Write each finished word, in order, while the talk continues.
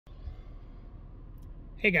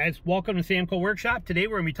Hey guys, welcome to Samco Workshop. Today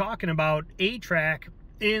we're going to be talking about A-TRAC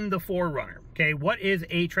in the 4Runner. Okay, what is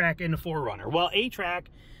A-TRAC in the 4Runner? Well, A-TRAC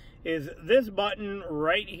is this button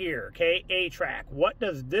right here, okay, A-TRAC. What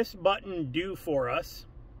does this button do for us?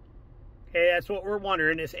 Okay, that's what we're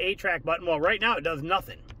wondering, this A-TRAC button. Well, right now it does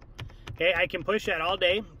nothing. Okay, I can push that all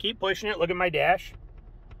day, keep pushing it, look at my dash.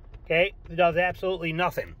 Okay, it does absolutely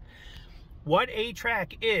nothing. What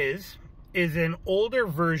A-TRAC is an older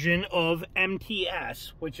version of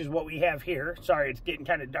MTS, which is what we have here. Sorry, it's getting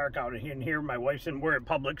kind of dark out in here. My wife's in, we're in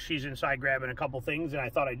public. She's inside grabbing a couple things, and I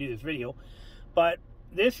thought I'd do this video. But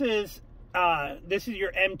this is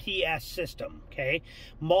your MTS system, okay?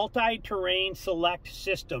 Multi-Terrain Select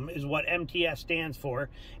System is what MTS stands for.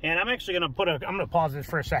 And I'm actually going to I'm going to pause this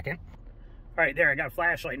for a second. All right, there, I got a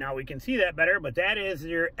flashlight now. We can see that better, but that is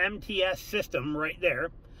your MTS system right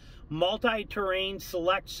there. Multi-Terrain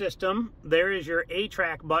Select System. There is your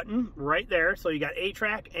A-TRAC button right there. So you got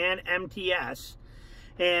A-TRAC and MTS.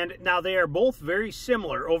 And now they are both very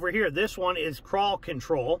similar. Over here, this one is crawl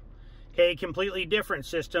control. Okay, completely different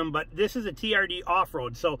system, but this is a TRD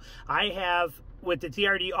off-road. So I have, with the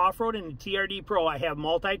TRD off-road and the TRD Pro, I have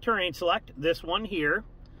Multi-Terrain Select, this one here.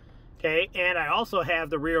 Okay, and I also have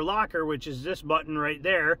the rear locker, which is this button right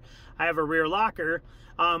there. I have a rear locker,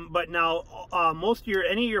 but now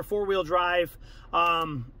any of your four-wheel drive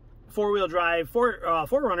 4Runners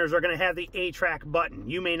are going to have the A-TRAC button.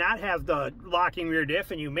 You may not have the locking rear diff,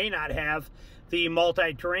 and you may not have the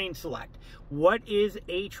multi-terrain select. What is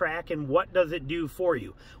A-TRAC and what does it do for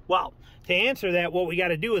you? Well, to answer that, what we got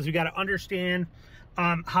to do is we got to understand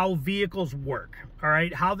how vehicles work, all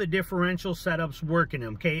right, how the differential setups work in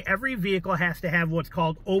them. Okay, every vehicle has to have what's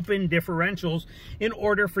called open differentials in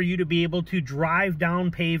order for you to be able to drive down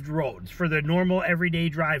paved roads for the normal everyday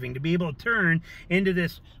driving, to be able to turn into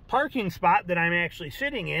this parking spot that I'm actually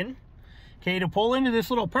sitting in. Okay, to pull into this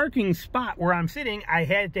little parking spot where I'm sitting, I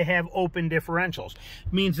had to have open differentials.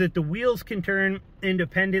 It means that the wheels can turn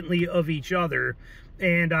independently of each other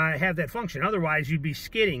and have that function. Otherwise, you'd be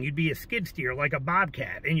skidding. You'd be a skid steer like a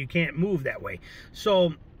Bobcat, and you can't move that way.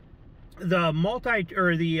 So the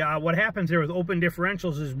what happens there with open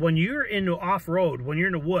differentials is when you're into off-road, when you're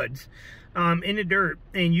in the woods, in the dirt,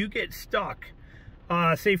 and you get stuck,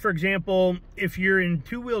 say, for example, if you're in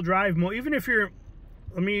two-wheel drive mode, even if you're,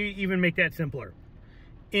 let me even make that simpler.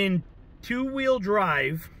 In two-wheel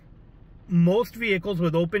drive, most vehicles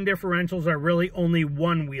with open differentials are really only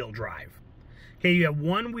one-wheel drive. Okay, you have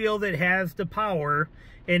one wheel that has the power,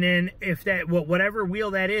 and then if that, whatever wheel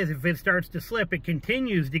that is, if it starts to slip, it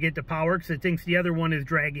continues to get the power because it thinks the other one is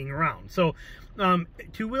dragging around. So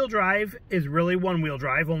two-wheel drive is really one-wheel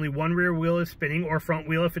drive. Only one rear wheel is spinning, or front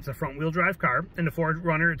wheel if it's a front-wheel drive car. In the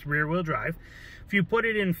 4Runner, it's rear-wheel drive. If you put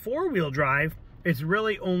it in four-wheel drive, it's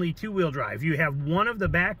really only two-wheel drive. You have one of the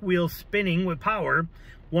back wheels spinning with power,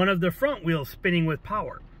 one of the front wheels spinning with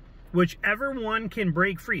power. Whichever one can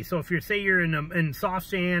break free. So if you're in soft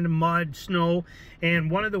sand, mud, snow, and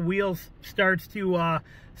one of the wheels starts to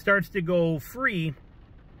go free,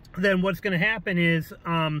 then what's going to happen is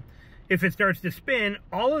if it starts to spin,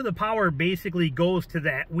 all of the power basically goes to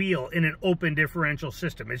that wheel in an open differential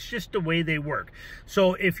system. It's just the way they work.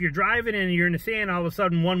 So if you're driving and you're in the sand, all of a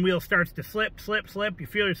sudden one wheel starts to slip, you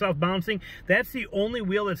feel yourself bouncing, that's the only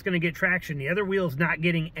wheel that's going to get traction. The other wheel is not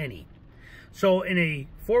getting any. So in a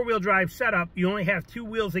four-wheel drive setup, you only have two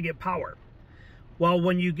wheels that get power. Well,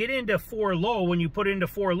 when you get into 4 low, when you put into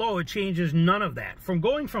 4 low, it changes none of that. From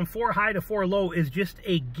going from 4 high to 4 low is just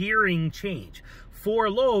a gearing change. 4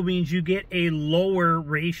 low means you get a lower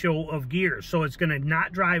ratio of gears. So it's going to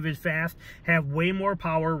not drive as fast, have way more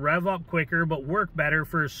power, rev up quicker, but work better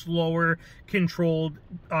for slower, controlled,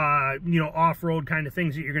 off-road kind of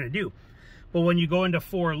things that you're going to do. But when you go into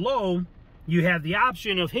 4 low, you have the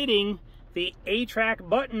option of hitting the A-TRAC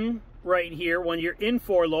button right here when you're in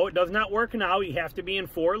 4 low. It does not work now. You have to be in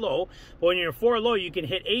 4 low. But when you're in 4 low, you can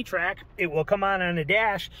hit A-TRAC. It will come on the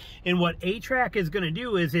dash. And what A-TRAC is going to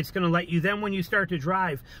do is it's going to let you then, when you start to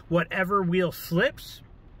drive, whatever wheel slips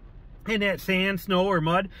in that sand, snow, or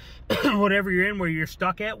mud, whatever you're in, where you're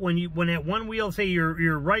stuck at, when that one wheel, say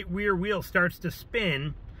your right rear wheel starts to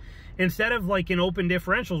spin, instead of like in open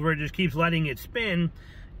differentials where it just keeps letting it spin,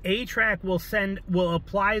 A-TRAC will send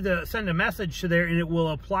a message to there, and it will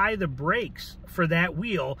apply the brakes for that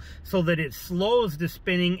wheel so that it slows the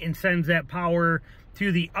spinning and sends that power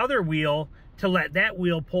to the other wheel to let that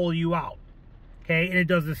wheel pull you out. Okay, and it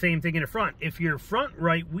does the same thing in the front. If your front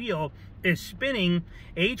right wheel is spinning,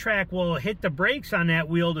 A-TRAC will hit the brakes on that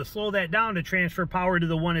wheel to slow that down to transfer power to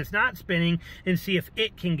the one that's not spinning and see if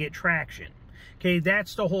it can get traction. Okay,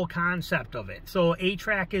 that's the whole concept of it. So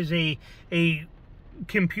A-TRAC is a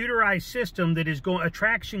computerized system that is going, a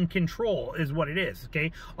traction control is what it is,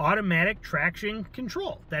 okay? Automatic traction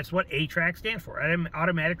control. That's what ATRAC stands for,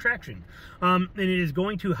 automatic traction. And it is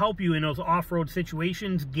going to help you in those off-road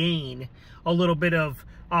situations gain a little bit of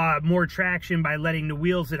more traction by letting the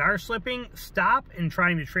wheels that are slipping stop and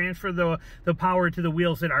trying to transfer the power to the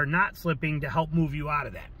wheels that are not slipping to help move you out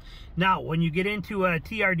of that. Now, when you get into a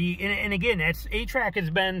TRD, and again, ATRAC has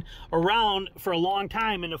been around for a long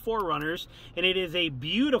time in the Forerunners, and it is a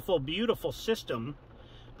beautiful, beautiful system.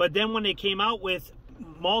 But then when they came out with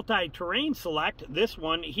multi-terrain select, this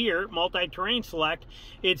one here, multi-terrain select,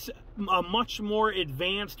 it's a much more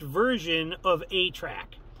advanced version of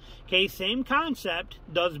ATRAC. Okay, same concept,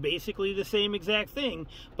 does basically the same exact thing,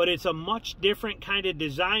 but it's a much different kind of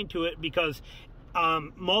design to it because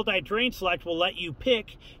multi-terrain select will let you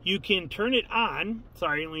pick. You can turn it on.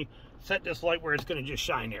 Sorry, let me set this light where it's going to just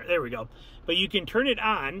shine there. There we go. But you can turn it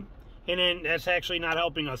on, and then that's actually not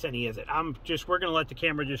helping us any, is it? We're going to let the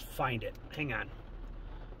camera just find it. Hang on.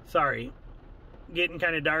 Sorry. Getting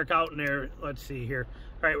kind of dark out in there. Let's see here.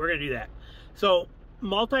 All right, we're going to do that. So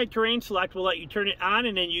multi-terrain select will let you turn it on,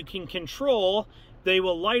 and then you can control. They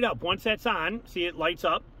will light up once that's on. See, it lights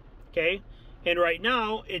up. Okay. And right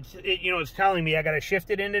now, it's telling me I got to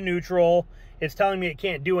shift it into neutral. It's telling me it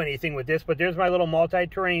can't do anything with this, but there's my little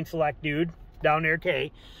multi-terrain select dude down there,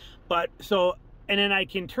 okay. But so, and then I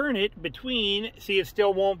can turn it between. See, it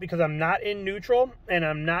still won't because I'm not in neutral and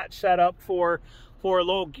I'm not set up for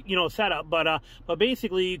low, setup. But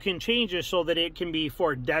basically, you can change it so that it can be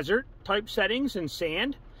for desert type settings and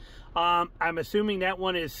sand. I'm assuming that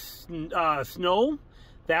one is snow.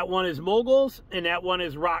 That one is moguls, and that one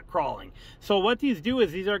is rock crawling. So what these do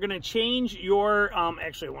is these are going to change your,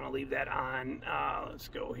 actually I want to leave that on. Let's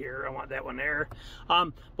go here. I want that one there.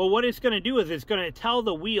 But what it's going to do is it's going to tell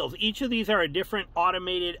the wheels. Each of these are a different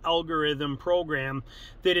automated algorithm program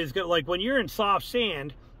that is good. Like when you're in soft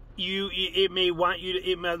sand, it may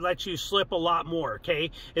let you slip a lot more,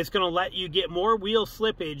 okay? It's going to let you get more wheel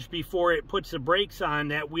slippage before it puts the brakes on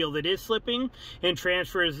that wheel that is slipping and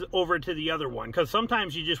transfers over to the other one, because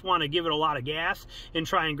sometimes you just want to give it a lot of gas and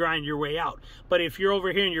try and grind your way out. But if you're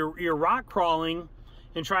over here and you're rock crawling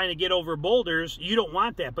and trying to get over boulders, you don't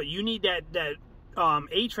want that, but you need that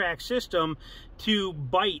ATRAC system to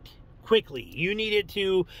bite quickly. You need it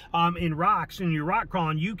to, in rocks, and you're rock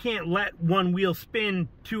crawling, you can't let one wheel spin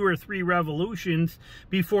 2 or 3 revolutions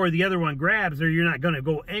before the other one grabs, or you're not going to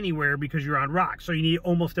go anywhere because you're on rocks. So you need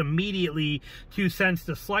almost immediately to sense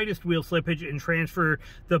the slightest wheel slippage and transfer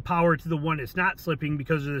the power to the one that's not slipping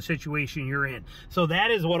because of the situation you're in. So that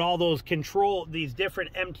is what all those these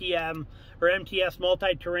different MTM or MTS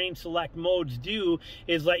multi-terrain select modes do,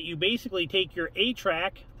 is let you basically take your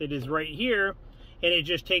ATRAC that is right here, and it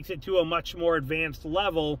just takes it to a much more advanced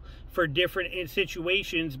level for different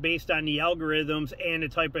situations based on the algorithms and the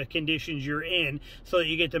type of conditions you're in, so that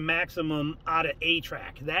you get the maximum out of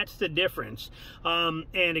ATRAC. That's the difference. And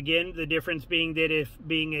again, the difference being that if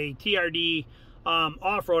being a TRD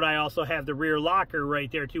off-road, I also have the rear locker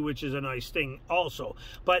right there too, which is a nice thing also.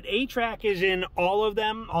 But ATRAC is in all of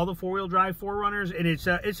them, all the 4-wheel drive Forerunners, and it's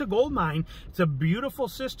a gold mine. It's a beautiful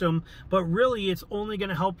system, but really it's only going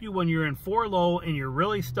to help you when you're in 4-low and you're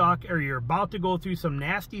really stuck, or you're about to go through some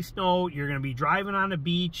nasty snow, you're going to be driving on a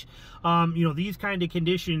beach, these kind of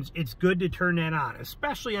conditions. It's good to turn that on,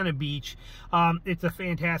 especially on a beach. It's a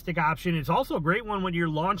fantastic option. It's also a great one when you're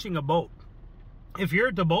launching a boat. If you're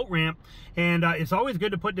at the boat ramp, and it's always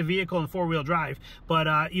good to put the vehicle in 4-wheel drive, but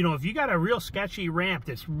if you got a real sketchy ramp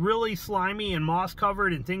that's really slimy and moss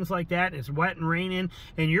covered and things like that, it's wet and raining,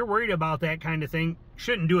 and you're worried about that kind of thing,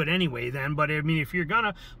 shouldn't do it anyway then. But I mean, if you're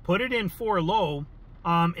gonna put it in 4-low,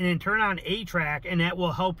 and then turn on ATRAC, and that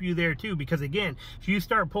will help you there too, because again, if you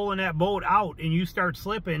start pulling that boat out and you start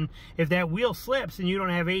slipping, if that wheel slips and you don't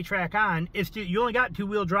have ATRAC on, you only got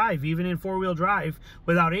 2-wheel drive, even in 4-wheel drive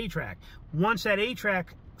without ATRAC. Once that ATRAC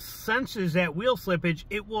senses that wheel slippage,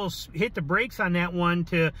 it will hit the brakes on that one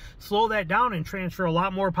to slow that down and transfer a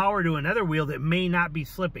lot more power to another wheel that may not be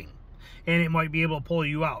slipping, and it might be able to pull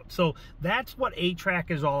you out. So that's what ATRAC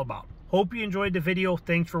is all about. Hope you enjoyed the video.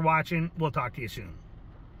 Thanks for watching. We'll talk to you soon.